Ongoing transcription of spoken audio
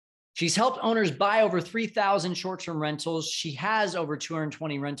She's helped owners buy over 3,000 short-term rentals. She has over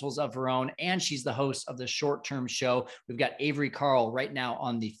 220 rentals of her own, and she's the host of the Short-Term Show. We've got Avery Carl right now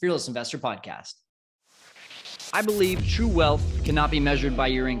on the Fearless Investor Podcast. I believe true wealth cannot be measured by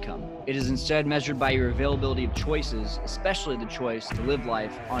your income. It is instead measured by your availability of choices, especially the choice to live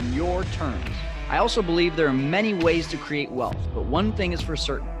life on your terms. I also believe there are many ways to create wealth, but one thing is for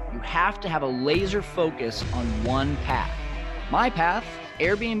certain. You have to have a laser focus on one path. My path,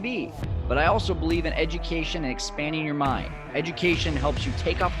 Airbnb, but I also believe in education and expanding your mind. Education helps you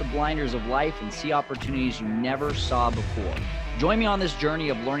take off the blinders of life and see opportunities you never saw before. Join me on this journey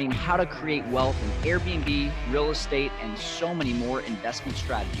of learning how to create wealth in Airbnb, real estate, and so many more investment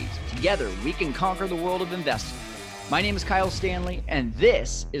strategies. Together, we can conquer the world of investing. My name is Kyle Stanley, and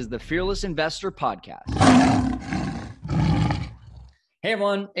this is the Fearless Investor Podcast. Hey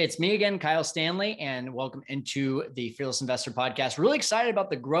everyone, it's me again, Kyle Stanley, and welcome into the Fearless Investor Podcast. Really excited about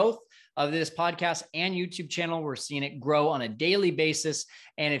the growth of this podcast and YouTube channel. We're seeing it grow on a daily basis.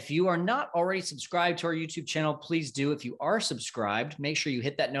 And if you are not already subscribed to our YouTube channel, please do. If you are subscribed, make sure you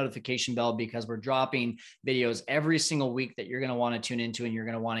hit that notification bell because we're dropping videos every single week that you're going to want to tune into and you're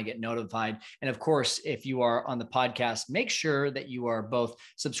going to want to get notified. And of course, if you are on the podcast, make sure that you are both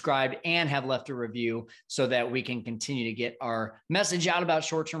subscribed and have left a review so that we can continue to get our message out about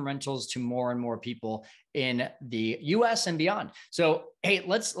short-term rentals to more and more people in the US and beyond. So, hey,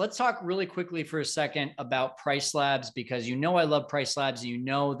 let's talk really quickly for a second about Price Labs, because you know I love Price Labs. And you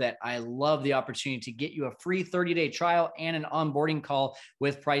know that I love the opportunity to get you a free 30-day trial and an onboarding call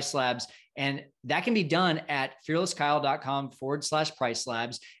with Price Labs. And that can be done at fearlesskyle.com/Price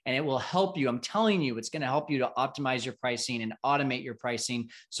Labs. And it will help you. I'm telling you, it's going to help you to optimize your pricing and automate your pricing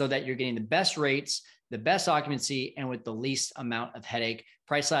so that you're getting the best rates, the best occupancy, and with the least amount of headache.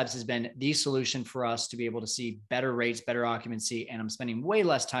 Price Labs has been the solution for us to be able to see better rates, better occupancy, and I'm spending way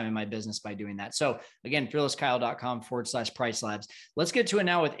less time in my business by doing that. So again, fearlesskyle.com/Price Labs. Let's get to it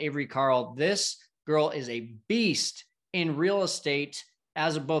now with Avery Carl. This girl is a beast in real estate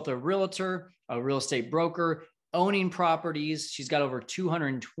as both a realtor, a real estate broker, owning properties. She's got over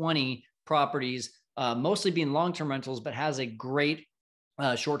 220 properties, mostly being long-term rentals, but has a great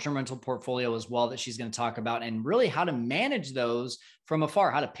short-term rental portfolio as well that she's going to talk about, and really how to manage those from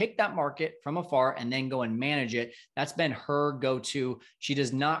afar, how to pick that market from afar and then go and manage it. That's been her go-to. She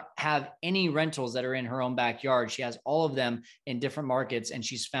does not have any rentals that are in her own backyard. She has all of them in different markets, and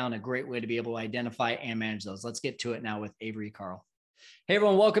she's found a great way to be able to identify and manage those. Let's get to it now with Avery Carl. Hey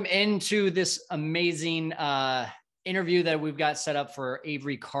everyone, welcome into this amazing interview that we've got set up for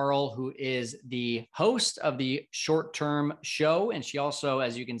Avery Carl, who is the host of the Short-Term Show. And she also,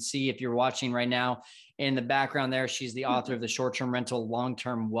 as you can see, if you're watching right now in the background there, she's the author of the Short-Term Rental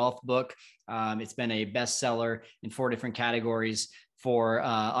Long-Term Wealth book. It's been a bestseller in 4 different categories for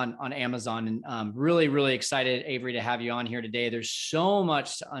on Amazon. And really, really excited, Avery, to have you on here today. There's so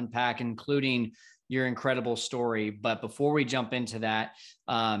much to unpack, including your incredible story. But before we jump into that,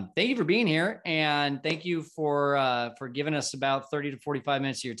 thank you for being here. And thank you for giving us about 30 to 45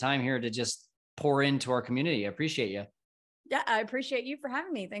 minutes of your time here to just pour into our community. I appreciate you. Yeah, I appreciate you for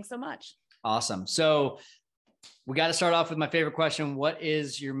having me. Thanks so much. Awesome. So we got to start off with my favorite question. What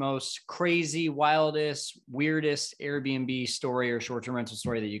is your most crazy, wildest, weirdest Airbnb story or short-term rental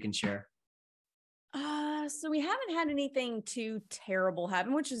story that you can share? So we haven't had anything too terrible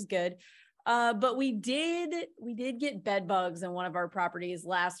happen, which is good. But we did get bed bugs in one of our properties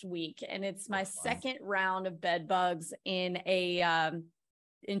last week, and it's my second round of bed bugs in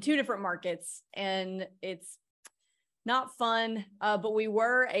 2 different markets, and it's not fun. But we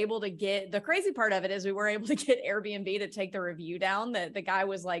were able to get, the crazy part of it is we were able to get Airbnb to take the review down. That the guy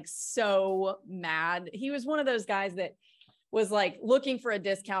was like so mad. He was one of those guys that was like looking for a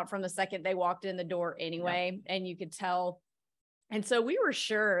discount from the second they walked in the door anyway. Yeah. And you could tell. And so we were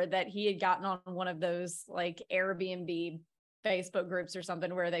sure that he had gotten on one of those like Airbnb Facebook groups or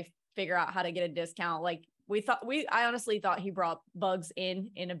something where they figure out how to get a discount. Like I honestly thought he brought bugs in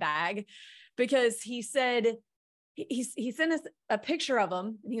a bag, because he said, he sent us a picture of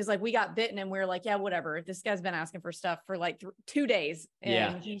them and he was like, we got bitten. And we were like, yeah, whatever. This guy's been asking for stuff for like 2 days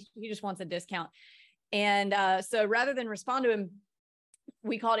and he just wants a discount. And so rather than respond to him,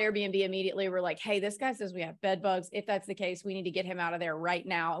 we called Airbnb immediately. We're like, hey, this guy says we have bed bugs. If that's the case, we need to get him out of there right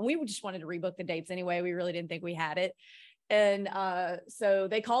now. And we just wanted to rebook the dates anyway. We really didn't think we had it. And so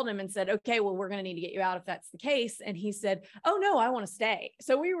they called him and said, okay, well, we're going to need to get you out if that's the case. And he said, oh no, I want to stay.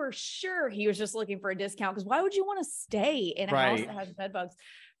 So we were sure he was just looking for a discount, because why would you want to stay in a house that has bed bugs?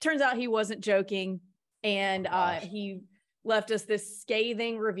 Turns out he wasn't joking. And he left us this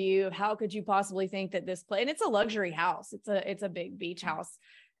scathing review of how could you possibly think that this place, and it's a luxury house. It's a big beach house.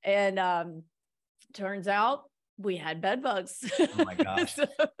 And turns out we had bed bugs. Oh my gosh.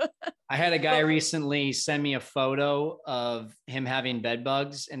 I had a guy recently send me a photo of him having bed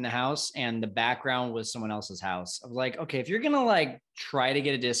bugs in the house, and the background was someone else's house. I was like, okay, if you're going to like try to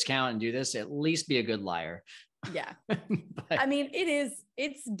get a discount and do this, at least be a good liar. Yeah. But, I mean,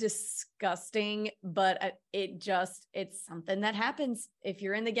 it's disgusting, but it's something that happens. If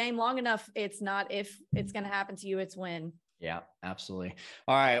you're in the game long enough, it's not if it's going to happen to you, it's when. Yeah, absolutely.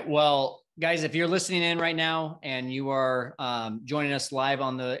 All right. Well, guys, if you're listening in right now and you are joining us live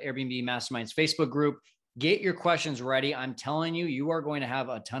on the Airbnb Masterminds Facebook group, get your questions ready. I'm telling you, you are going to have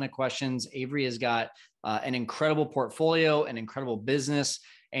a ton of questions. Avery has got an incredible portfolio, an incredible business,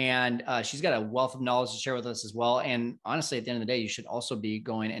 and she's got a wealth of knowledge to share with us as well. And honestly, at the end of the day, you should also be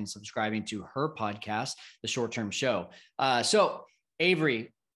going and subscribing to her podcast, The Short-Term Show. So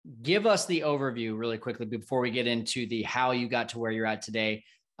Avery, give us the overview really quickly before we get into the how you got to where you're at today.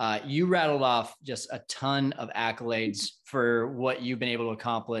 You rattled off just a ton of accolades for what you've been able to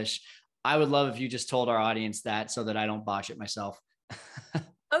accomplish. I would love if you just told our audience that so that I don't botch it myself.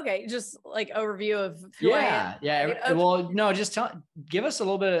 Okay, just like overview of who I am. Yeah. Okay. Well, no, just give us a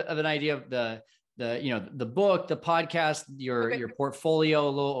little bit of an idea of the the book, the podcast, your portfolio, a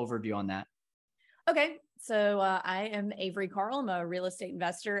little overview on that. Okay. So I am Avery Carl. I'm a real estate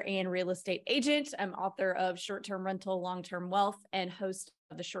investor and real estate agent. I'm author of Short-Term Rental, Long-Term Wealth, and host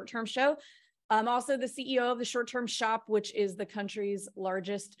of the Short-Term Show. I'm also the CEO of the Short-Term Shop, which is the country's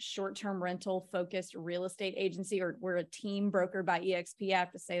largest short-term rental focused real estate agency, or we're a team brokered by EXP. I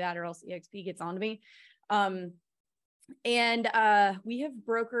have to say that or else EXP gets on to me. And we have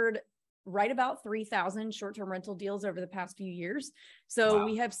brokered right about 3,000 short-term rental deals over the past few years. So wow.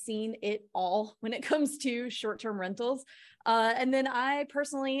 We have seen it all when it comes to short-term rentals. And then I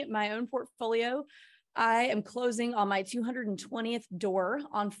personally, my own portfolio, I am closing on my 220th door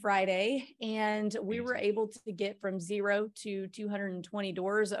on Friday, and we were able to get from 0 to 220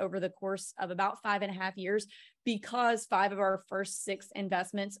 doors over the course of about 5.5 years because 5 of our first 6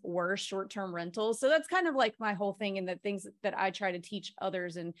 investments were short-term rentals. So that's kind of like my whole thing, and the things that I try to teach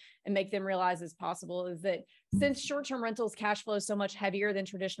others and make them realize is possible is that since short-term rentals cash flow so much heavier than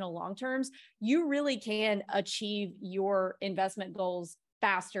traditional long-terms, you really can achieve your investment goals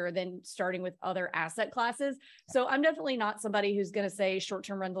faster than starting with other asset classes. So I'm definitely not somebody who's going to say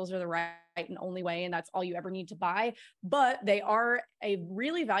short-term rentals are the right and only way, and that's all you ever need to buy, but they are a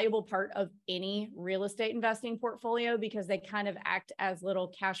really valuable part of any real estate investing portfolio because they kind of act as little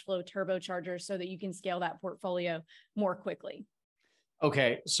cash flow turbochargers so that you can scale that portfolio more quickly.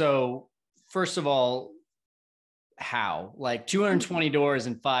 Okay. So first of all, how like 220 doors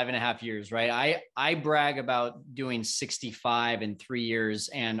in 5.5 years, right? I brag about doing 65 in 3 years,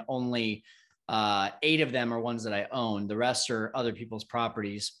 and only 8 of them are ones that I own. The rest are other people's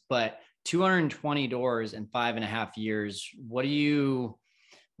properties, but 220 doors in 5.5 years. What do you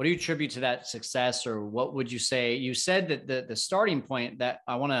attribute to that success, or what would you say? You said that the starting point, that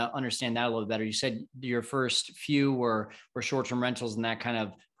I want to understand that a little better. You said your first few were short-term rentals, and that kind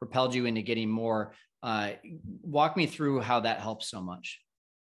of propelled you into getting more. Walk me through how that helps so much.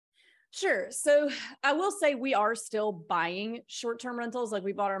 Sure. So I will say we are still buying short-term rentals. Like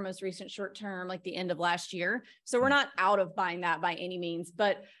we bought our most recent short-term, like the end of last year. So we're not out of buying that by any means,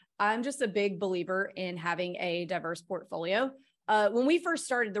 but I'm just a big believer in having a diverse portfolio. When we first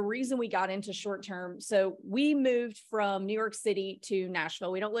started, the reason we got into short-term, so we moved from New York City to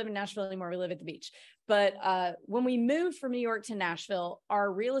Nashville. We don't live in Nashville anymore. We live at the beach. But when we moved from New York to Nashville,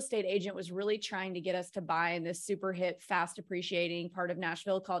 our real estate agent was really trying to get us to buy in this super hip, fast appreciating part of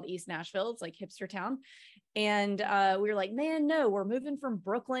Nashville called East Nashville. It's like hipster town. And we were like, man, no, we're moving from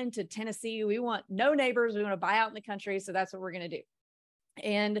Brooklyn to Tennessee. We want no neighbors. We want to buy out in the country. So that's what we're going to do.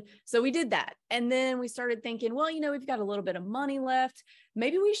 And so we did that. And then we started thinking, well, we've got a little bit of money left.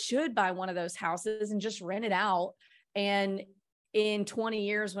 Maybe we should buy one of those houses and just rent it out. And in 20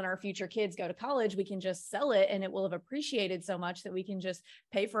 years, when our future kids go to college, we can just sell it and it will have appreciated so much that we can just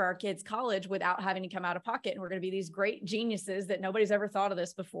pay for our kids' college without having to come out of pocket. And we're going to be these great geniuses that nobody's ever thought of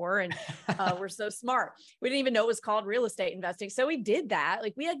this before. And we're so smart. We didn't even know it was called real estate investing. So we did that.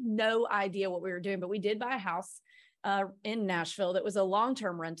 Like we had no idea what we were doing, but we did buy a house in Nashville that was a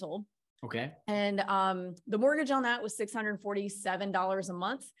long-term rental. Okay. And the mortgage on that was $647 a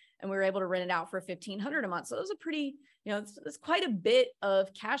month. And we were able to rent it out for $1,500 a month. So it was a pretty, it's quite a bit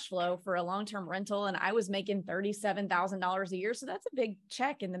of cash flow for a long-term rental. And I was making $37,000 a year. So that's a big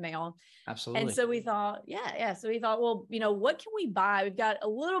check in the mail. Absolutely. And so we thought, So we thought, well, what can we buy? We've got a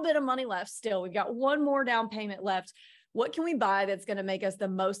little bit of money left still. We've got one more down payment left. What can we buy that's going to make us the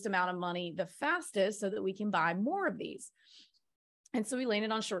most amount of money the fastest so that we can buy more of these? And so we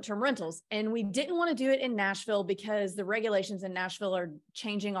landed on short-term rentals, and we didn't want to do it in Nashville because the regulations in Nashville are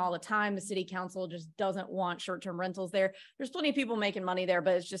changing all the time. The city council just doesn't want short-term rentals there. There's plenty of people making money there,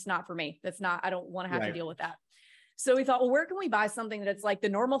 but it's just not for me. I don't want to have to deal with that. So we thought, well, where can we buy something that's like the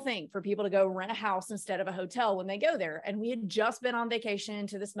normal thing for people to go rent a house instead of a hotel when they go there? And we had just been on vacation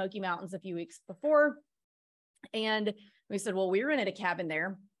to the Smoky Mountains a few weeks before. And we said, well, we rented a cabin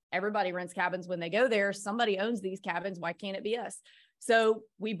there. Everybody rents cabins when they go there. Somebody owns these cabins. Why can't it be us? So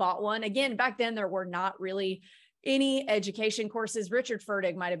we bought one. Again, back then there were not really any education courses. Richard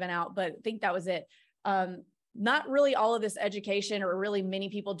Furtick might've been out, but I think that was it. Not really all of this education or really many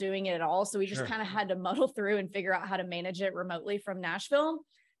people doing it at all. So we just kind of had to muddle through and figure out how to manage it remotely from Nashville.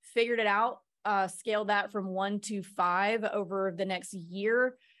 Figured it out, scaled that from 1 to 5 over the next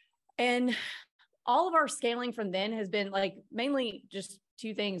year. And all of our scaling from then has been like mainly just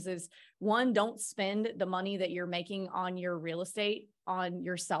 2 things is 1, don't spend the money that you're making on your real estate on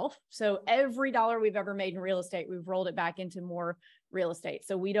yourself. So every dollar we've ever made in real estate, we've rolled it back into more real estate.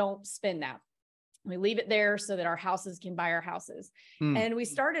 So we don't spend that. We leave it there so that our houses can buy our houses. And we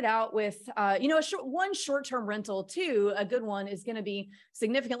started out with, one short-term rental too, a good one is going to be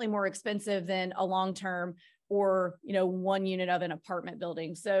significantly more expensive than a long-term or, 1 unit of an apartment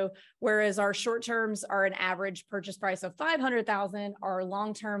building. So whereas our short terms are an average purchase price of $500,000, our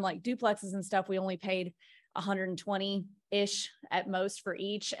long-term like duplexes and stuff, we only paid 120-ish at most for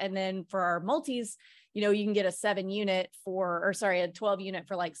each. And then for our multis, you can get a 12 unit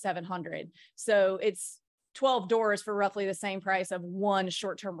for like 700. So it's 12 doors for roughly the same price of 1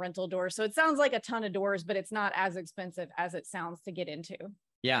 short-term rental door. So it sounds like a ton of doors, but it's not as expensive as it sounds to get into.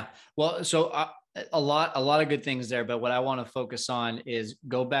 Yeah. Well, so a lot of good things there, but what I want to focus on is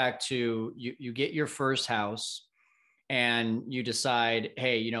go back to you get your first house and you decide,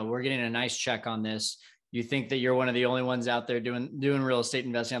 hey, we're getting a nice check on this. You think that you're one of the only ones out there doing real estate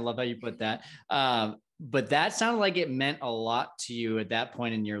investing. I love how you put that. But that sounded like it meant a lot to you at that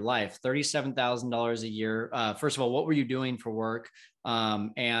point in your life. $37,000 a year. First of all, what were you doing for work?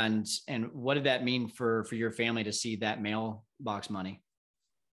 And what did that mean for your family to see that mailbox money?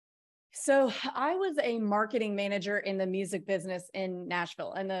 So I was a marketing manager in the music business in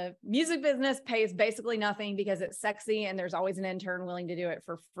Nashville, and the music business pays basically nothing because it's sexy and there's always an intern willing to do it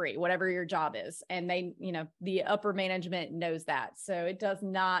for free, whatever your job is. And they, the upper management knows that. So it does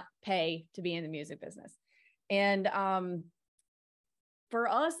not pay to be in the music business. And for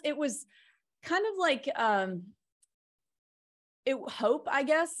us, it was kind of like hope, I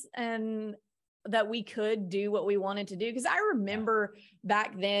guess, and that we could do what we wanted to do. Because I remember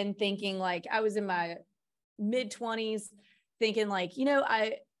back then thinking like, I was in my mid-20s thinking like,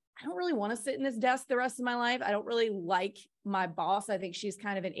 I don't really want to sit in this desk the rest of my life. I don't really like my boss. I think she's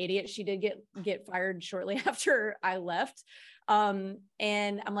kind of an idiot. She did get fired shortly after I left. And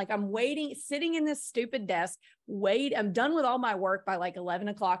I'm like, I'm sitting in this stupid desk. I'm done with all my work by like 11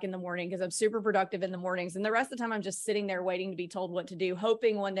 o'clock in the morning because I'm super productive in the mornings. And the rest of the time I'm just sitting there waiting to be told what to do,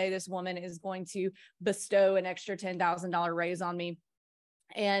 hoping one day this woman is going to bestow an extra $10,000 raise on me.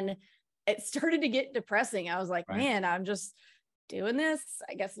 And it started to get depressing. I was like, man, I'm just doing this.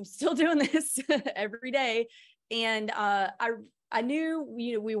 I guess I'm still doing this every day. And I knew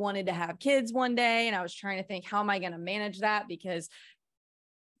we wanted to have kids one day, and I was trying to think, how am I going to manage that? Because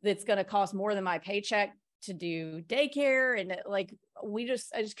it's going to cost more than my paycheck to do daycare. And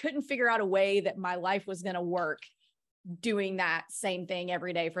I just couldn't figure out a way that my life was going to work doing that same thing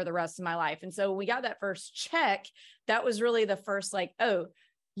every day for the rest of my life. And so when we got that first check, that was really the first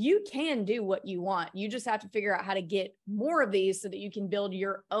you can do what you want. You just have to figure out how to get more of these so that you can build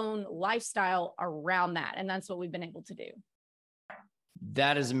your own lifestyle around that. And that's what we've been able to do.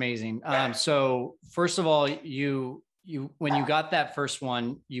 That is amazing. So first of all, you when you got that first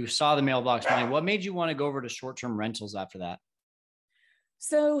one, you saw the mailbox money. What made you want to go over to short-term rentals after that?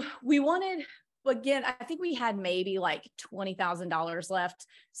 So we wanted, again, I think we had maybe like $20,000 left.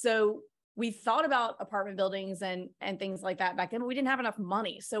 So we thought about apartment buildings and things like that back then, but we didn't have enough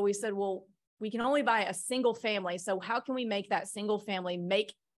money. So we said, well, we can only buy a single family. So how can we make that single family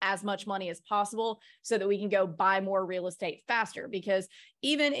make as much money as possible so that we can go buy more real estate faster? Because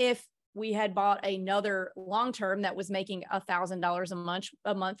even if we had bought another long-term that was making $1,000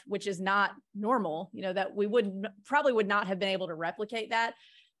 a month, which is not normal, that we probably would not have been able to replicate that.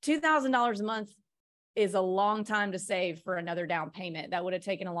 $2,000 a month is a long time to save for another down payment. That would have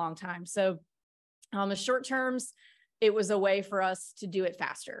taken a long time. So the short terms, it was a way for us to do it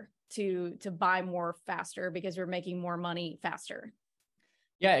faster, to buy more faster because we're making more money faster.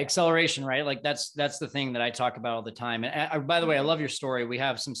 Yeah, acceleration, right? Like that's the thing that I talk about all the time. And by the way, I love your story. We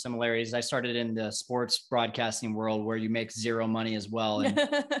have some similarities. I started in the sports broadcasting world where you make zero money as well, and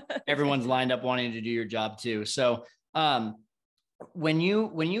everyone's lined up wanting to do your job too. So, when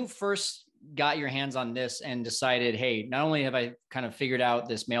you first got your hands on this and decided, hey, not only have I kind of figured out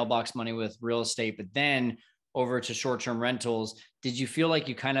this mailbox money with real estate, but then over to short-term rentals, did you feel like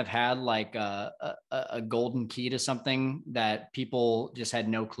you kind of had like a golden key to something that people just had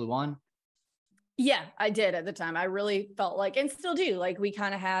no clue on? Yeah, I did at the time. I really felt like, and still do, like we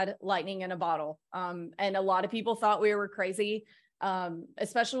kind of had lightning in a bottle. And a lot of people thought we were crazy.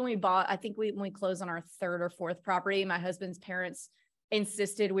 Especially when we bought, I think when we closed on our third or fourth property, my husband's parents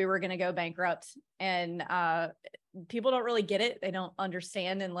insisted we were going to go bankrupt. And people don't really get it. They don't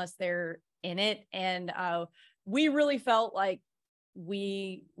understand unless they're in it. And we really felt like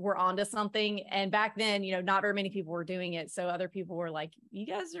we were onto something. And back then, not very many people were doing it. So other people were like, you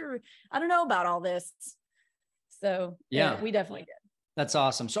guys are, I don't know about all this. So yeah, we definitely did. That's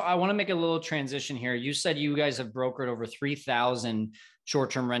awesome. So I want to make a little transition here. You said you guys have brokered over 3,000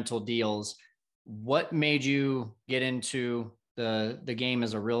 short-term rental deals. What made you get into the game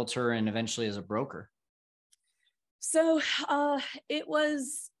as a realtor and eventually as a broker? So it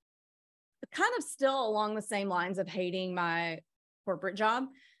was kind of still along the same lines of hating my corporate job.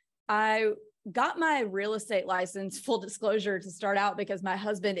 I got my real estate license, full disclosure, to start out because my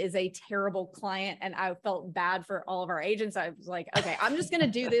husband is a terrible client and I felt bad for all of our agents. I was like, okay, I'm just going to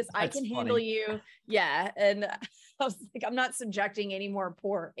do this. I can handle you. Yeah. And I was like, I'm not subjecting any more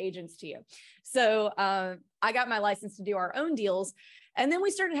poor agents to you. So I got my license to do our own deals. And then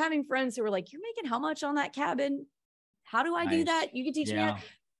we started having friends who were like, you're making how much on that cabin? How do I do that? You can teach me how.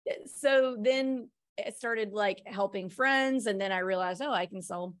 So then it started like helping friends. And then I realized, oh, I can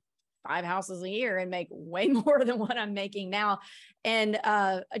sell 5 houses a year and make way more than what I'm making now. And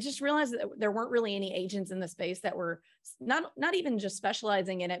I just realized that there weren't really any agents in the space that were not even just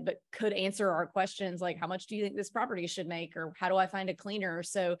specializing in it, but could answer our questions like, how much do you think this property should make? Or how do I find a cleaner?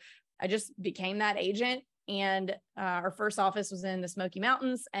 So I just became that agent. And our first office was in the Smoky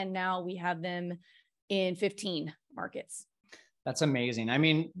Mountains. And now we have them in 15 markets. That's amazing. I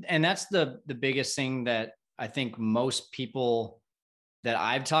mean, and that's the biggest thing that I think most people that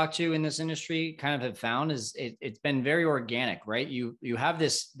I've talked to in this industry kind of have found is it's been very organic, right? You have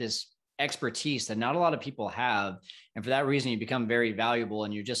this expertise that not a lot of people have. And for that reason, you become very valuable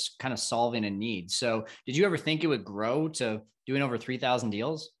and you're just kind of solving a need. So did you ever think it would grow to doing over 3,000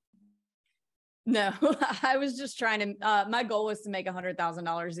 deals? No, I was just trying to, my goal was to make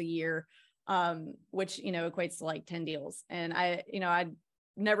 $100,000 a year, which, equates to like 10 deals. And I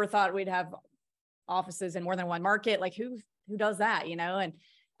never thought we'd have offices in more than one market. Like who does that, and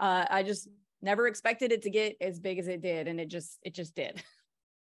I just never expected it to get as big as it did. And it just did.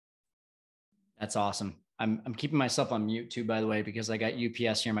 That's awesome. I'm keeping myself on mute too, by the way, because I got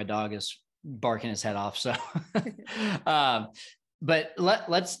UPS here. My dog is barking his head off. So, but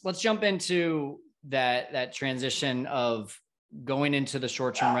let's jump into that transition of going into the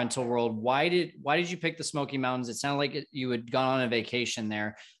short-term rental world. Why did you pick the Smoky Mountains? It sounded like you had gone on a vacation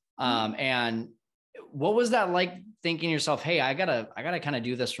there. And what was that like, thinking to yourself, hey, I gotta kind of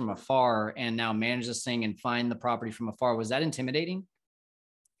do this from afar and now manage this thing and find the property from afar? Was that intimidating?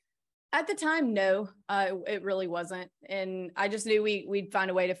 At the time, no, it really wasn't. And I just knew we'd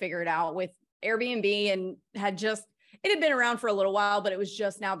find a way to figure it out with Airbnb, and it had been around for a little while, but it was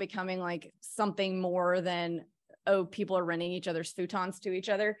just now becoming like something more than, oh, people are renting each other's futons to each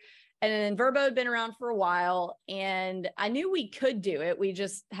other. And then Vrbo had been around for a while and I knew we could do it. We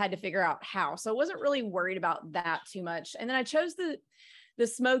just had to figure out how. So I wasn't really worried about that too much. And then I chose the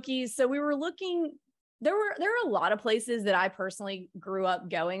Smokies. So we were looking, there are a lot of places that I personally grew up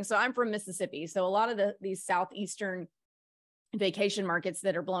going. So I'm from Mississippi. So a lot of these Southeastern vacation markets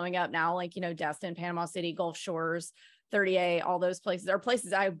that are blowing up now, like, Destin, Panama City, Gulf Shores, 30A, all those places are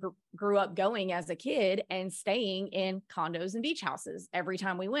places I grew up going as a kid and staying in condos and beach houses every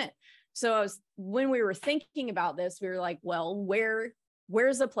time we went. So when we were thinking about this, we were like, well,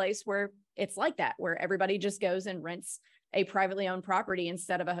 where's a place where it's like that, where everybody just goes and rents a privately owned property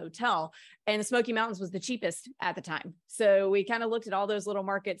instead of a hotel? And the Smoky Mountains was the cheapest at the time. So we kind of looked at all those little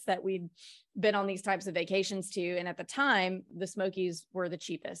markets that we'd been on these types of vacations to. And at the time, the Smokies were the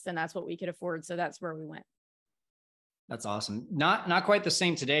cheapest and that's what we could afford. So that's where we went. That's awesome. Not quite the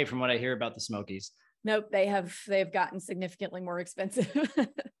same today from what I hear about the Smokies. Nope. They've gotten significantly more expensive.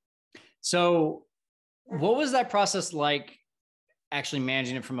 So what was that process like, actually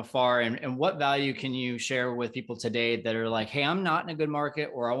managing it from afar, and what value can you share with people today that are like, hey, I'm not in a good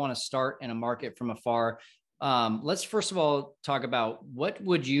market, or I want to start in a market from afar? Let's first of all talk about what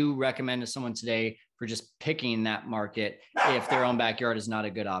would you recommend to someone today for just picking that market if their own backyard is not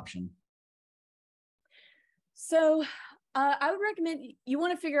a good option? So I would recommend you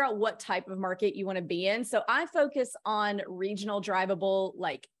want to figure out what type of market you want to be in. So I focus on regional drivable,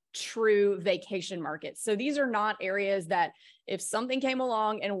 like true vacation markets. So these are not areas that if something came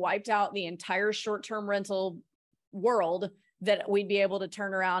along and wiped out the entire short-term rental world, that we'd be able to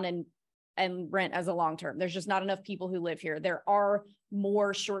turn around and rent as a long-term. There's just not enough people who live here. There are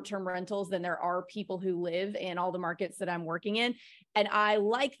more short-term rentals than there are people who live in all the markets that I'm working in. And I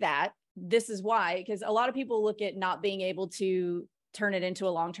like that. This is why, because a lot of people look at not being able to turn it into a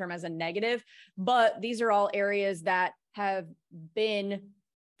long-term as a negative, but these are all areas that have been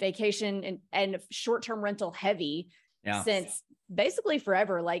vacation and short-term rental heavy since basically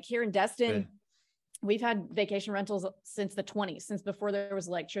forever. Like here in Destin, we've had vacation rentals since the 20s, since before there was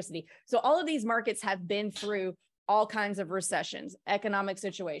electricity. So all of these markets have been through all kinds of recessions, economic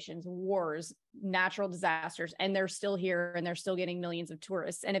situations, wars, natural disasters, and they're still here and they're still getting millions of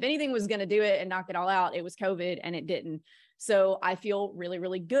tourists. And if anything was going to do it and knock it all out, it was COVID, and it didn't. So I feel really,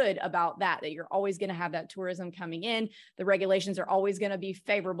 really good about that you're always going to have that tourism coming in. The regulations are always going to be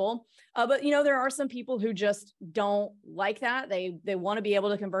favorable. But, there are some people who just don't like that. They want to be able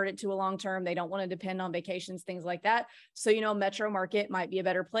to convert it to a long-term. They don't want to depend on vacations, things like that. So, metro market might be a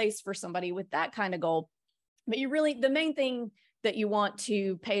better place for somebody with that kind of goal. But the main thing that you want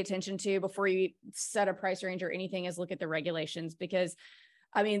to pay attention to before you set a price range or anything is look at the regulations. Because,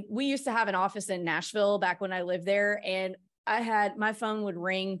 we used to have an office in Nashville back when I lived there, and my phone would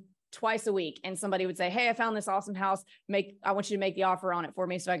ring twice a week and somebody would say, "Hey, I found this awesome house. I want you to make the offer on it for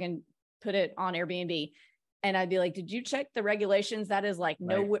me so I can put it on Airbnb." And I'd be like, "Did you check the regulations? That is like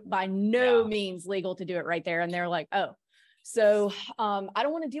by no means legal to do it right there." And they're like, "Oh." So I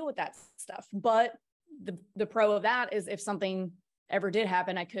don't want to deal with that stuff. But the pro of that is if something ever did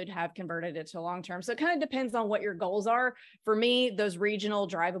happen, I could have converted it to long-term. So it kind of depends on what your goals are. For me, those regional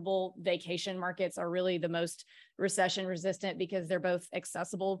drivable vacation markets are really the most recession resistant because they're both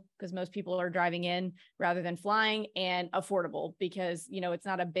accessible because most people are driving in rather than flying, and affordable because, it's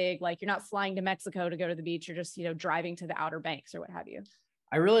not a big, like you're not flying to Mexico to go to the beach. You're just, driving to the Outer Banks or what have you.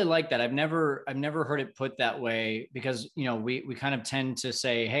 I really like that. I've never heard it put that way because, we kind of tend to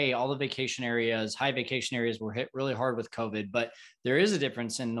say, hey, all the vacation areas, high vacation areas were hit really hard with COVID, but there is a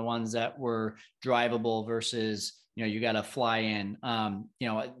difference in the ones that were drivable versus, you got to fly in.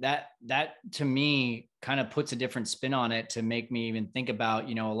 That to me kind of puts a different spin on it to make me even think about,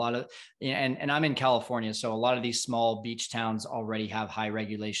 a lot of, and I'm in California. So a lot of these small beach towns already have high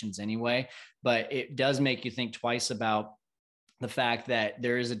regulations anyway, but it does make you think twice about the fact that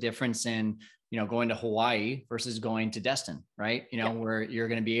there is a difference in, going to Hawaii versus going to Destin, right? Where you're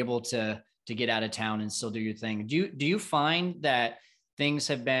going to be able to get out of town and still do your thing. Do you find that things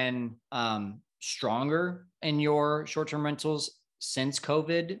have been stronger in your short-term rentals since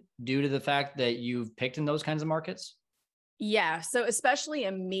COVID due to the fact that you've picked in those kinds of markets? Yeah. So especially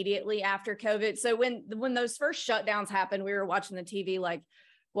immediately after COVID. So when those first shutdowns happened, we were watching the TV like,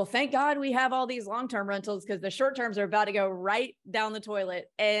 well, thank God we have all these long-term rentals because the short terms are about to go right down the toilet.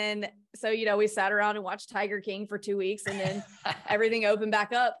 And so, we sat around and watched Tiger King for 2 weeks and then everything opened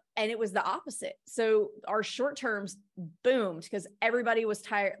back up and it was the opposite. So our short terms boomed because everybody was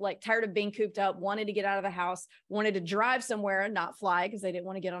tired of being cooped up, wanted to get out of the house, wanted to drive somewhere and not fly because they didn't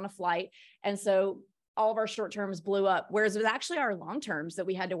want to get on a flight. And so all of our short terms blew up, whereas it was actually our long terms that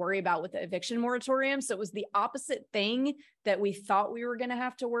we had to worry about with the eviction moratorium. So it was the opposite thing that we thought we were going to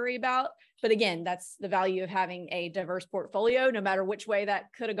have to worry about. But again, that's the value of having a diverse portfolio. No matter which way that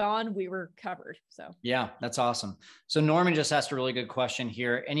could have gone, we were covered. So yeah, that's awesome. So Norman just asked a really good question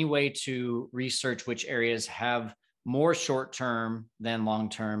here. Any way to research which areas have more short-term than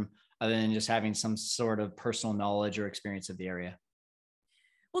long-term, other than just having some sort of personal knowledge or experience of the area?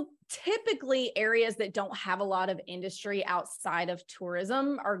 Well, typically areas that don't have a lot of industry outside of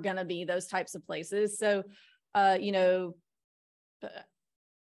tourism are going to be those types of places. So,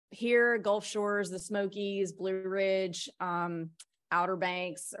 here, Gulf Shores, the Smokies, Blue Ridge, Outer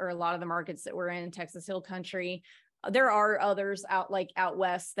Banks, or a lot of the markets that we're in, Texas Hill Country. There are others out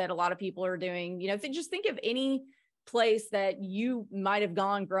west that a lot of people are doing. Just think of any place that you might have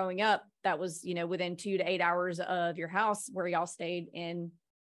gone growing up that was, within 2 to 8 hours of your house where y'all stayed in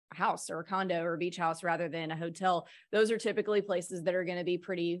a house or a condo or a beach house rather than a hotel. Those are typically places that are going to be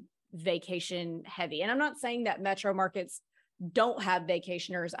pretty vacation heavy. And I'm not saying that metro markets don't have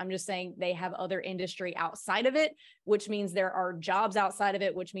vacationers. I'm just saying they have other industry outside of it, which means there are jobs outside of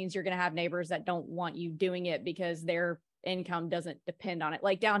it, which means you're going to have neighbors that don't want you doing it because their income doesn't depend on it.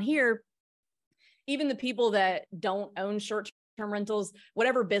 Like down here even the people that don't own short-term rentals,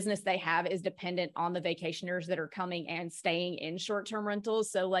 whatever business they have is dependent on the vacationers that are coming and staying in short-term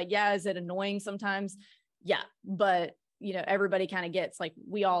rentals. So like, yeah, is it annoying sometimes? Yeah, but everybody kind of gets like,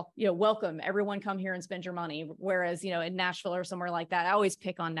 we all, welcome everyone, come here and spend your money. Whereas, in Nashville or somewhere like that, I always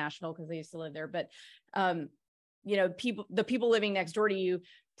pick on Nashville because I used to live there, but, the people living next door to you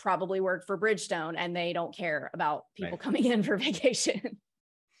probably work for Bridgestone and they don't care about people coming in for vacation.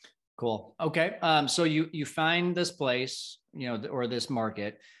 Cool. Okay. So you find this place, or this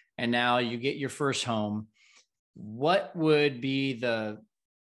market, and now you get your first home. What would be the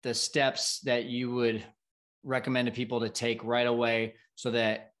steps that you would recommend to people to take right away so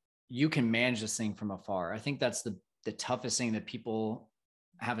that you can manage this thing from afar? I think that's the toughest thing that people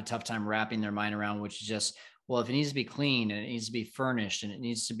have a tough time wrapping their mind around, which is just, well, if it needs to be clean and it needs to be furnished and it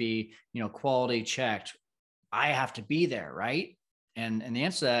needs to be, quality checked, I have to be there, right? And the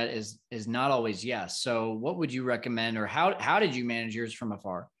answer to that is not always yes. So what would you recommend, or how did you manage yours from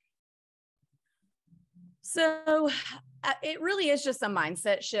afar? So it really is just a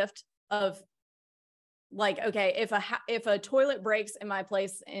mindset shift of like, okay, if a toilet breaks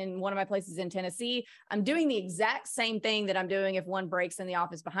in one of my places in Tennessee, I'm doing the exact same thing that I'm doing if one breaks in the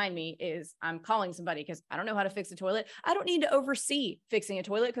office behind me. Is I'm calling somebody because I don't know how to fix a toilet. I don't need to oversee fixing a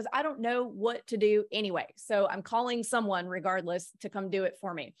toilet because I don't know what to do anyway. So I'm calling someone regardless to come do it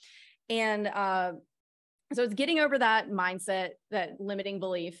for me. And so it's getting over that mindset, that limiting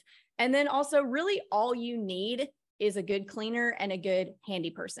belief. And then also really all you need is a good cleaner and a good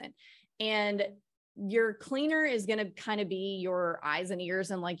handy person. And your cleaner is going to kind of be your eyes and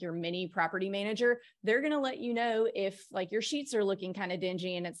ears and like your mini property manager. They're going to let you know if like your sheets are looking kind of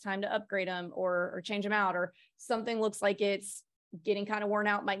dingy and it's time to upgrade them or change them out, or something looks like it's getting kind of worn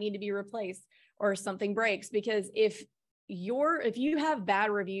out, might need to be replaced, or something breaks. Because if you have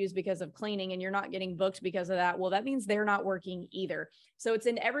bad reviews because of cleaning and you're not getting booked because of that, well, that means they're not working either. So it's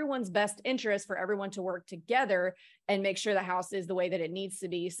in everyone's best interest for everyone to work together and make sure the house is the way that it needs to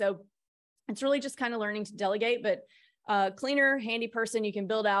be. So it's really just kind of learning to delegate, but cleaner, handy person, you can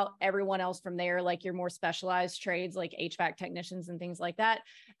build out everyone else from there, like your more specialized trades, like HVAC technicians and things like that.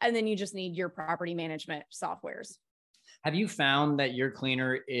 And then you just need your property management softwares. Have you found that your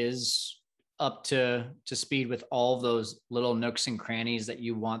cleaner is up to speed with all of those little nooks and crannies that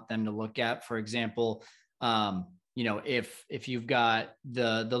you want them to look at? For example, if you've got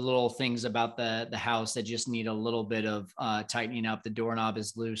the little things about the house that just need a little bit of tightening up, the doorknob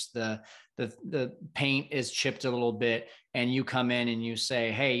is loose, the paint is chipped a little bit, and you come in and you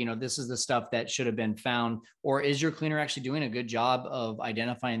say, hey, this is the stuff that should have been found, or is your cleaner actually doing a good job of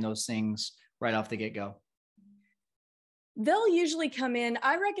identifying those things right off the get-go? They'll usually come in.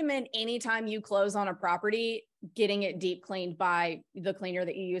 I recommend anytime you close on a property, getting it deep cleaned by the cleaner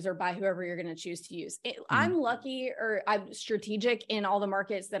that you use or by whoever you're going to choose to use. I'm lucky, or I'm strategic in all the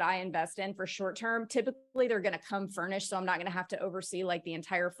markets that I invest in for short term. Typically, they're going to come furnished, so I'm not going to have to oversee like the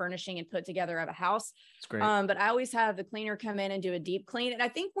entire furnishing and put together of a house. That's great. But I always have the cleaner come in and do a deep clean. And I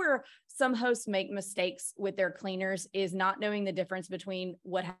think where some hosts make mistakes with their cleaners is not knowing the difference between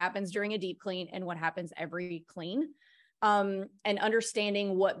what happens during a deep clean and what happens every clean. And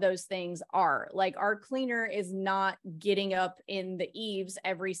understanding what those things are. Like our cleaner is not getting up in the eaves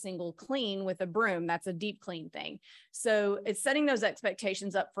every single clean with a broom. That's a deep clean thing. So it's setting those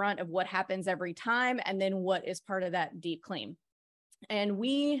expectations up front of what happens every time and then what is part of that deep clean. And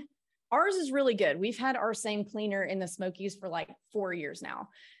ours is really good. We've had our same cleaner in the Smokies for like 4 years now.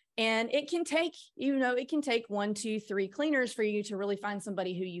 And it can take, it can take 1, 2, 3 cleaners for you to really find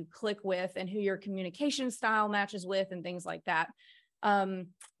somebody who you click with and who your communication style matches with and things like that.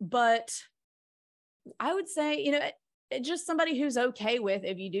 But I would say, just somebody who's okay with,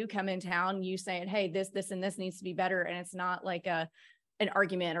 if you do come in town, you saying, hey, this, and this needs to be better. And it's not like an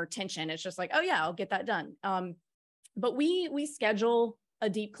argument or tension. It's just like, oh yeah, I'll get that done. But we schedule a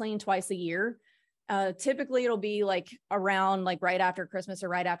deep clean twice a year. Typically it'll be like around like right after Christmas or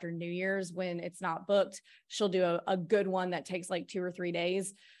right after New Year's when it's not booked. She'll do a good one that takes like 2 or 3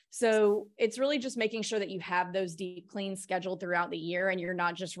 days. So it's really just making sure that you have those deep cleans scheduled throughout the year and you're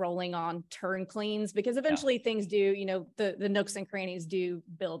not just rolling on turn cleans, because eventually things do, the nooks and crannies do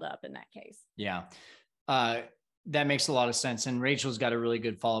build up in that case. Yeah. That makes a lot of sense. And Rachel's got a really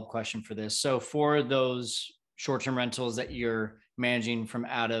good follow-up question for this. So for those short-term rentals that you're managing from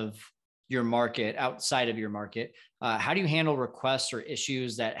outside of your market, how do you handle requests or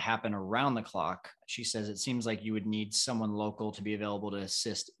issues that happen around the clock? She says it seems like you would need someone local to be available to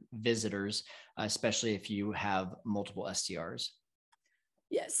assist visitors, especially if you have multiple STRs.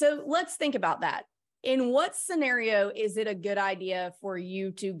 Yeah. So let's think about that. In what scenario is it a good idea for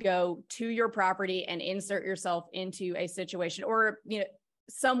you to go to your property and insert yourself into a situation, or,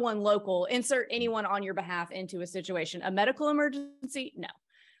 someone local, insert anyone on your behalf into a situation? A medical emergency?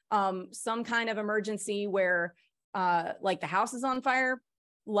 No. Some kind of emergency where like the house is on fire,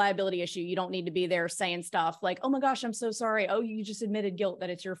 liability issue. You don't need to be there saying stuff like, oh my gosh, I'm so sorry. Oh, you just admitted guilt that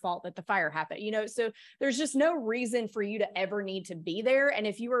it's your fault that the fire happened. So there's just no reason for you to ever need to be there. And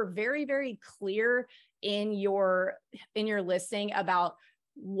if you are very, very clear in your listing about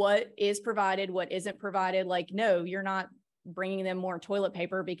what is provided, what isn't provided, like, no, you're not bringing them more toilet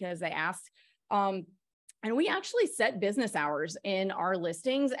paper because they asked. And we actually set business hours in our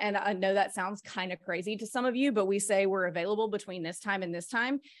listings. And I know that sounds kind of crazy to some of you, but we say we're available between this time and this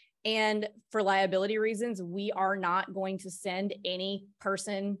time. And for liability reasons, we are not going to send any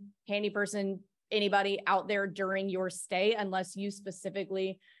person, handy person, anybody out there during your stay unless you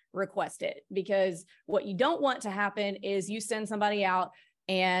specifically request it. Because what you don't want to happen is you send somebody out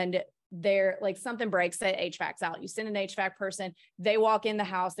and they're like, something breaks, say HVAC's out. You send an HVAC person, they walk in the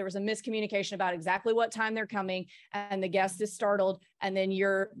house. There was a miscommunication about exactly what time they're coming, and the guest is startled. And then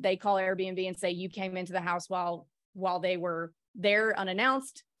they call Airbnb and say, you came into the house while they were there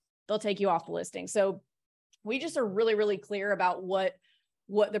unannounced. They'll take you off the listing. So we just are really, really clear about what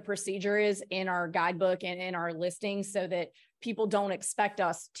the procedure is in our guidebook and in our listings, so that people don't expect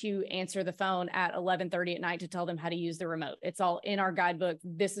us to answer the phone at 11:30 at night to tell them how to use the remote. It's all in our guidebook.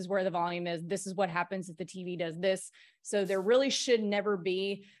 This is where the volume is. This is what happens if the TV does this. So there really should never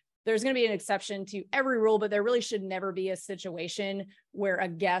be, there's going to be an exception to every rule, but there really should never be a situation where a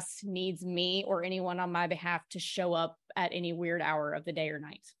guest needs me or anyone on my behalf to show up at any weird hour of the day or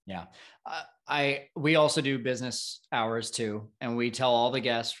night. Yeah. We also do business hours too. And we tell all the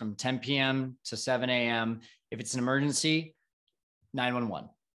guests from 10 p.m. to 7 a.m. if it's an emergency, 911,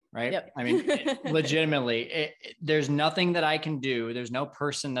 right? Yep. I mean, legitimately, there's nothing that I can do. There's no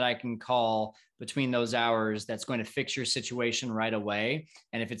person that I can call between those hours that's going to fix your situation right away.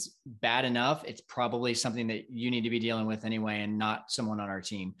 And if it's bad enough, it's probably something that you need to be dealing with anyway, and not someone on our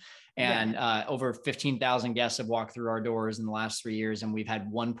team. And over 15,000 guests have walked through our doors in the last 3 years, and we've had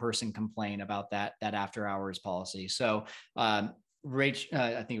one person complain about that after hours policy. So, Rachel,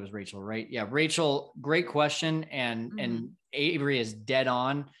 I think it was Rachel, right? Yeah. Rachel, great question. And Avery is dead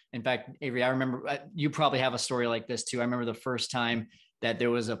on. In fact, Avery, I remember you probably have a story like this too. I remember the first time that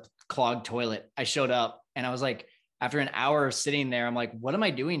there was a clogged toilet. I showed up and I was like, after an hour of sitting there, I'm like, what am I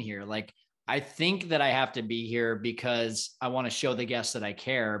doing here? Like, I think that I have to be here because I want to show the guests that I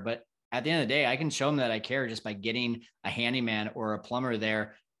care. But at the end of the day, I can show them that I care just by getting a handyman or a plumber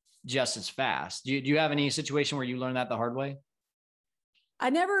there just as fast. Do you have any situation where you learned that the hard way? I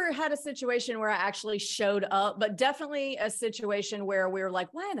never had a situation where I actually showed up, but definitely a situation where we were like,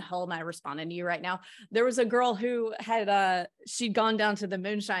 why in the hell am I responding to you right now? There was a girl who had, she'd gone down to the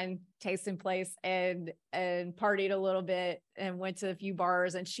moonshine tasting place and partied a little bit and went to a few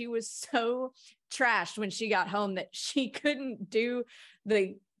bars. And she was so trashed when she got home that she couldn't do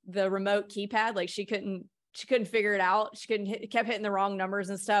the remote keypad. Like she couldn't figure it out. She kept hitting the wrong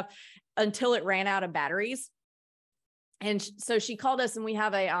numbers and stuff until it ran out of batteries. And so she called us, and we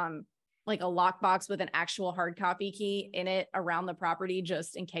have a like a lockbox with an actual hard copy key in it around the property,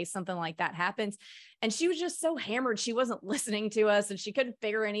 just in case something like that happens. And she was just so hammered. She wasn't listening to us, and she couldn't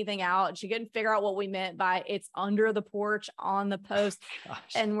figure anything out. And she couldn't figure out what we meant by it's under the porch on the post.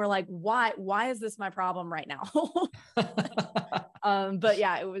 And we're like, why is this my problem right now? But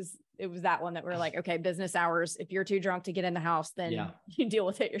yeah, it was that one that we're like, okay, business hours. If you're too drunk to get in the house, then you deal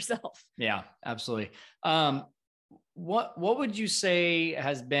with it yourself. Yeah, absolutely. What would you say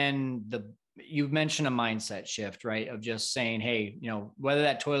has been you've mentioned a mindset shift, right? Of just saying, hey, whether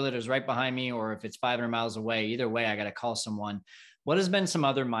that toilet is right behind me or if it's 500 miles away, either way, I got to call someone. What has been some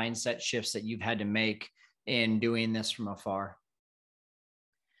other mindset shifts that you've had to make in doing this from afar?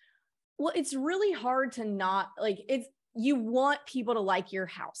 Well, it's really hard to not you want people to like your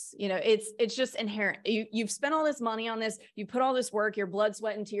house. It's just inherent. You've spent all this money on this, you put all this work, your blood,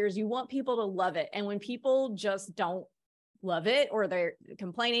 sweat, and tears. You want people to love it. And when people just don't love it, or they're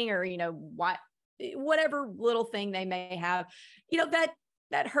complaining, or, whatever little thing they may have,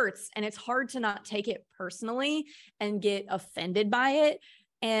 that hurts. And it's hard to not take it personally and get offended by it.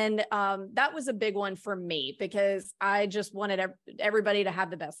 And that was a big one for me, because I just wanted everybody to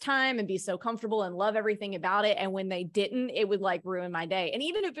have the best time and be so comfortable and love everything about it. And when they didn't, it would ruin my day. And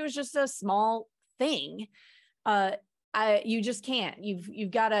even if it was just a small thing, you just can't.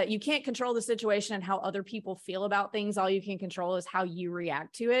 You can't control the situation and how other people feel about things. All you can control is how you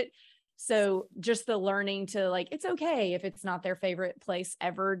react to it. So just the learning to like, it's okay if it's not their favorite place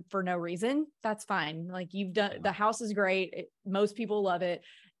ever for no reason, that's fine. Like you've done, the house is great. Most people love it.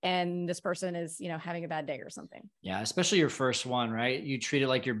 And this person is, you know, having a bad day or something. Yeah. Especially your first one, right? You treat it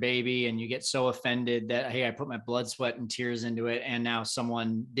like your baby and you get so offended that, hey, I put my blood, sweat, and tears into it. And now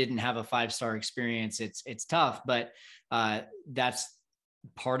someone didn't have a 5-star experience. It's tough, but that's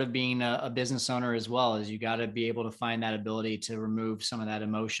part of being a business owner as well. Is you got to be able to find that ability to remove some of that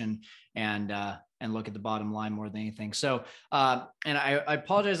emotion and look at the bottom line more than anything. So, and I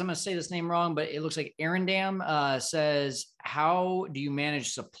apologize, I'm going to say this name wrong, but it looks like Arendam says, how do you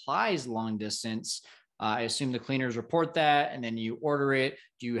manage supplies long distance? I assume the cleaners report that and then you order it.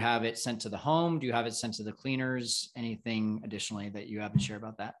 Do you have it sent to the home? Do you have it sent to the cleaners? Anything additionally that you have to share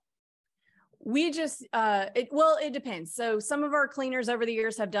about that? We just, it depends. So some of our cleaners over the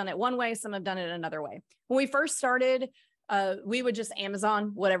years have done it one way, some have done it another way. When we first started, we would just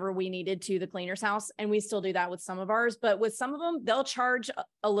Amazon whatever we needed to the cleaner's house. And we still do that with some of ours, but with some of them, they'll charge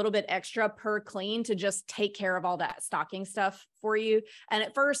a little bit extra per clean to just take care of all that stocking stuff for you. And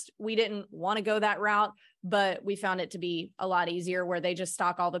at first we didn't want to go that route, but we found it to be a lot easier where they just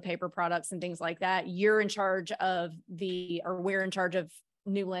stock all the paper products and things like that. We're in charge of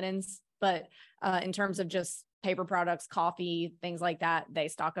new linens. But in terms of just paper products, coffee, things like that, they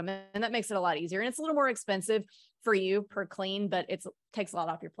stock them. And that makes it a lot easier. And it's a little more expensive for you per clean, but it takes a lot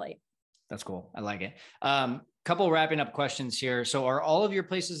off your plate. That's cool. I like it. Couple wrapping up questions here. So are all of your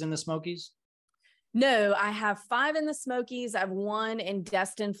places in the Smokies? No, I have 5 in the Smokies. I have 1 in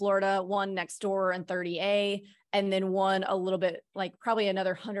Destin, Florida, 1 next door in 30A, and then 1 a little bit, like probably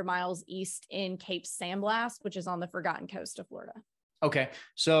another 100 miles east in Cape San Blas, which is on the Forgotten Coast of Florida. Okay.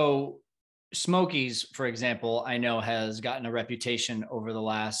 So Smokies, for example, I know has gotten a reputation over the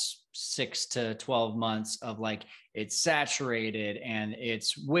last 6 to 12 months of like, it's saturated and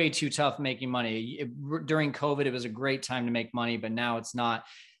it's way too tough making money. During COVID, it was a great time to make money, but now it's not.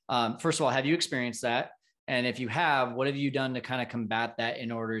 First of all, have you experienced that? And if you have, what have you done to kind of combat that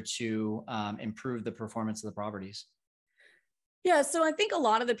in order to improve the performance of the properties? Yeah, so I think a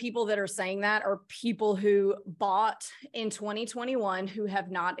lot of the people that are saying that are people who bought in 2021 who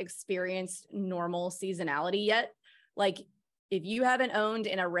have not experienced normal seasonality yet. Like if you haven't owned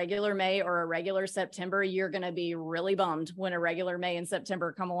in a regular May or a regular September, you're going to be really bummed when a regular May and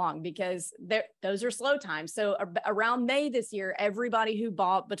September come along because those are slow times. So around May this year, everybody who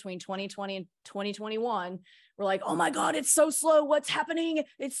bought between 2020 and 2021 were like, oh my God, it's so slow. What's happening?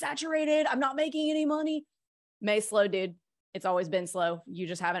 It's saturated. I'm not making any money. May slow, dude. It's always been slow. You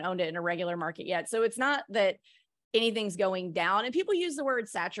just haven't owned it in a regular market yet. So it's not that anything's going down. And people use the word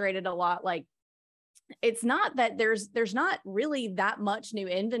saturated a lot. Like it's not that there's not really that much new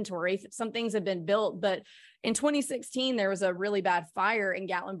inventory. Some things have been built, but in 2016, there was a really bad fire in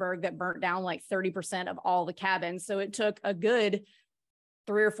Gatlinburg that burnt down like 30% of all the cabins. So it took a good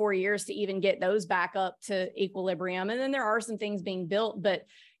 3 or 4 years to even get those back up to equilibrium. And then there are some things being built, but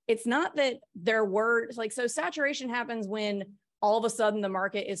it's not that there were like, so saturation happens when all of a sudden the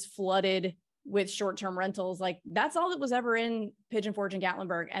market is flooded with short-term rentals. Like that's all that was ever in Pigeon Forge and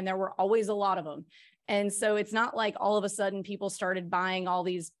Gatlinburg. And there were always a lot of them. And so it's not like all of a sudden people started buying all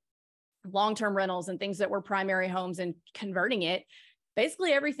these long-term rentals and things that were primary homes and converting it.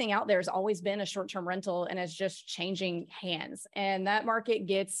 Basically everything out there has always been a short-term rental and it's just changing hands. And that market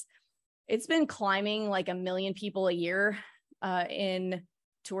it's been climbing like 1 million people a year in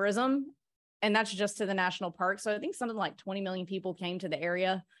tourism. And that's just to the national park. So I think something like 20 million people came to the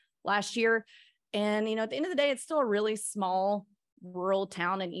area last year. And, you know, at the end of the day, it's still a really small rural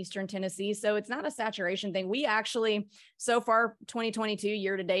town in Eastern Tennessee. So it's not a saturation thing. We actually, so far, 2022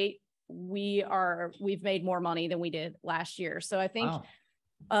 year to date, we've made more money than we did last year. So I think,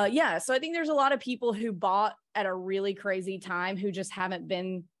 wow. So I think there's a lot of people who bought at a really crazy time who just haven't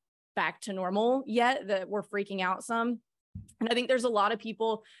been back to normal yet, that we're freaking out some. And I think there's a lot of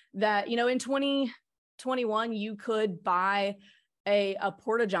people that, you know, in 2021, you could buy a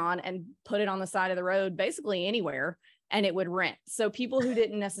porta-john and put it on the side of the road, basically anywhere, and it would rent. So people who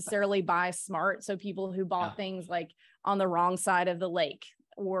didn't necessarily buy smart, so people who bought things like on the wrong side of the lake,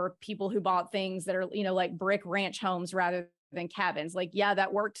 or people who bought things that are, you know, like brick ranch homes rather than cabins. Like, yeah,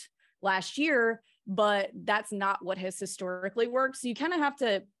 that worked last year, but that's not what has historically worked. So you kind of have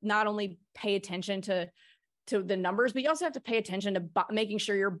to not only pay attention to the numbers, but you also have to pay attention to making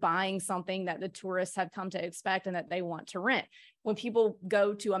sure you're buying something that the tourists have come to expect and that they want to rent. When people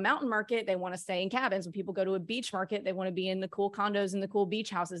go to a mountain market, they want to stay in cabins. When people go to a beach market, they want to be in the cool condos and the cool beach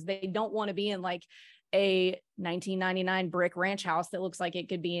houses. They don't want to be in like a 1999 brick ranch house that looks like it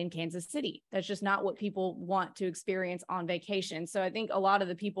could be in Kansas City. That's just not what people want to experience on vacation. So I think a lot of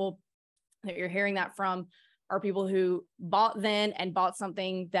the people that you're hearing that from are people who bought then and bought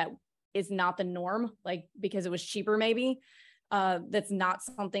something that is not the norm, like because it was cheaper, maybe. That's not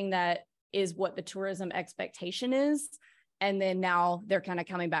something that is what the tourism expectation is. And then now they're kind of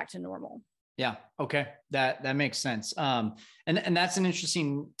coming back to normal. Yeah. Okay. That makes sense. And that's an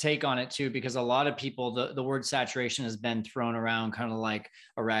interesting take on it too, because a lot of people, the word saturation has been thrown around kind of like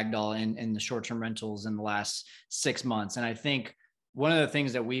a rag doll in the short-term rentals in the last 6 months. And I think one of the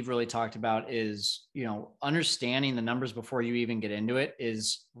things that we've really talked about is, understanding the numbers before you even get into it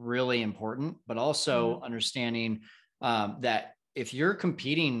is really important, but also understanding that if you're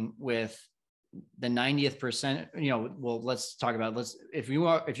competing with the 90th percent, well, let's talk about, if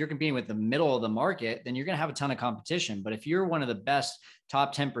you're competing with the middle of the market, then you're going to have a ton of competition. But if you're one of the best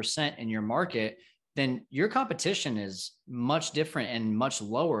top 10% in your market, then your competition is much different and much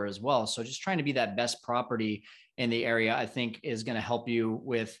lower as well. So just trying to be that best property in the area, I think, is going to help you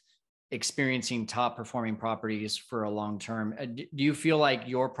with experiencing top performing properties for a long term. Do you feel like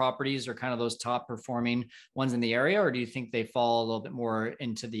your properties are kind of those top performing ones in the area, or do you think they fall a little bit more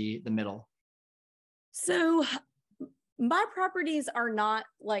into the middle? So my properties are not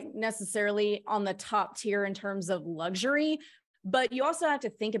like necessarily on the top tier in terms of luxury, but you also have to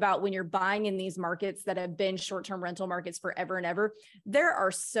think about when you're buying in these markets that have been short-term rental markets forever and ever, there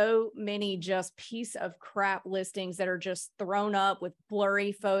are so many just piece of crap listings that are just thrown up with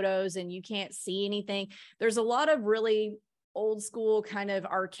blurry photos and you can't see anything. There's a lot of really old school kind of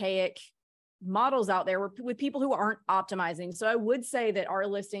archaic models out there with people who aren't optimizing. So I would say that our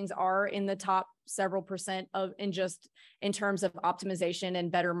listings are in the top several percent in terms of optimization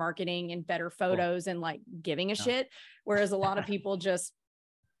and better marketing and better photos and like giving a shit. Whereas a lot of people just,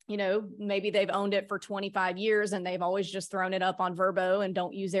 maybe they've owned it for 25 years and they've always just thrown it up on Vrbo and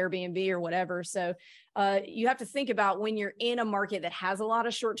don't use Airbnb or whatever. So you have to think about when you're in a market that has a lot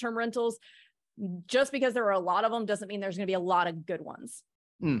of short-term rentals, just because there are a lot of them doesn't mean there's going to be a lot of good ones.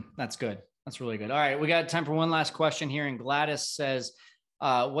 That's good. That's really good. All right. We got time for one last question here. And Gladys says,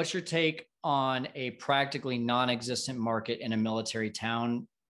 what's your take on a practically non-existent market in a military town?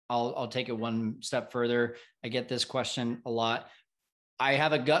 I'll take it one step further. I get this question a lot. I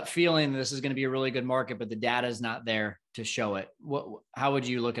have a gut feeling this is going to be a really good market, but the data is not there to show it. How would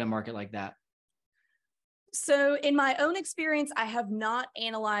you look at a market like that? So in my own experience, I have not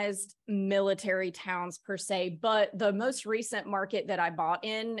analyzed military towns per se, but the most recent market that I bought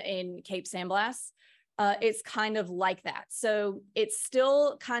in Cape San Blas, it's kind of like that. So it's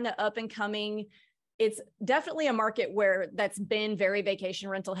still kind of up and coming. It's definitely a market that's been very vacation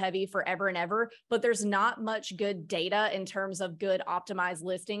rental heavy forever and ever, but there's not much good data in terms of good optimized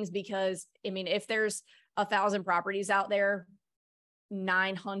listings because, if there's 1,000 properties out there,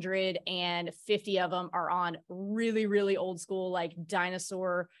 950 of them are on really, really old school, like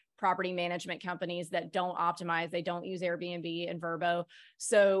dinosaur property management companies that don't optimize. They don't use Airbnb and Vrbo.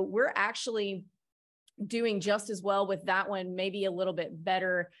 So we're actually doing just as well with that one, maybe a little bit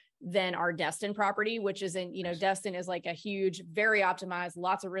better than our Destin property, which is Destin is like a huge, very optimized,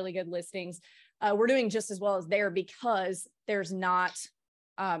 lots of really good listings. We're doing just as well as there because there's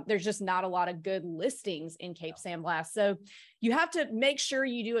just not a lot of good listings in Cape San Blas. So you have to make sure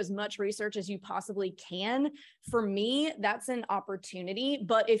you do as much research as you possibly can. For me, that's an opportunity.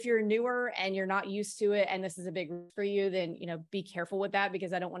 But if you're newer and you're not used to it, and this is a big risk for you, then, be careful with that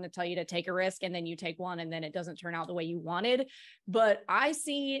because I don't want to tell you to take a risk and then you take one and then it doesn't turn out the way you wanted. But I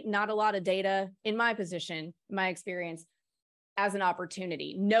see not a lot of data in my position, my experience, as an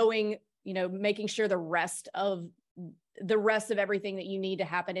opportunity, knowing, making sure the rest of everything that you need to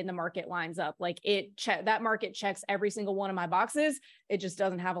happen in the market lines up. Like that market checks every single one of my boxes. It just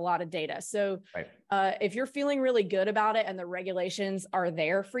doesn't have a lot of data. So if you're feeling really good about it and the regulations are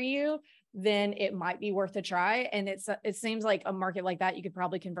there for you, then it might be worth a try. And it seems like a market like that, you could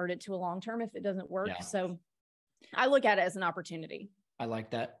probably convert it to a long-term if it doesn't work. Yeah. So I look at it as an opportunity. I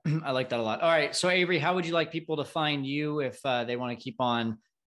like that. I like that a lot. All right. So Avery, how would you like people to find you if they want to keep on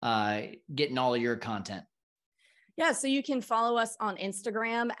getting all of your content? Yeah, so you can follow us on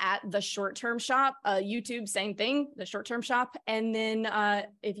Instagram at The Short Term Shop, YouTube, same thing, The Short Term Shop. And then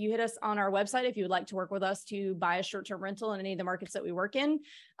if you hit us on our website, if you would like to work with us to buy a short-term rental in any of the markets that we work in,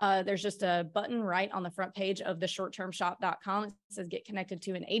 there's just a button right on the front page of theshorttermshop.com. It says get connected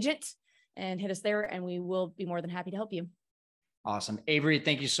to an agent and hit us there and we will be more than happy to help you. Awesome. Avery,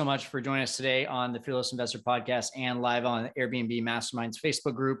 thank you so much for joining us today on the Fearless Investor Podcast and live on Airbnb Masterminds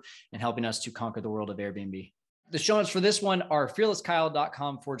Facebook group and helping us to conquer the world of Airbnb. The show notes for this one are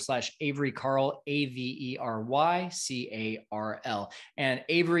fearlesskyle.com/Avery Carl, AveryCarl. And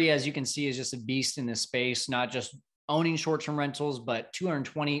Avery, as you can see, is just a beast in this space, not just owning short-term rentals, but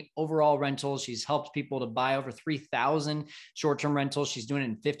 220 overall rentals. She's helped people to buy over 3,000 short-term rentals. She's doing it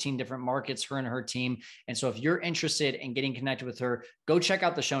in 15 different markets, her and her team. And so if you're interested in getting connected with her, go check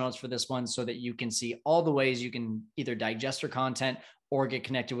out the show notes for this one so that you can see all the ways you can either digest her content or get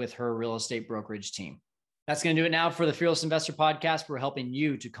connected with her real estate brokerage team. That's going to do it now for the Fearless Investor Podcast. We're helping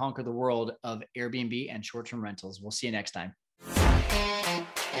you to conquer the world of Airbnb and short-term rentals. We'll see you next time.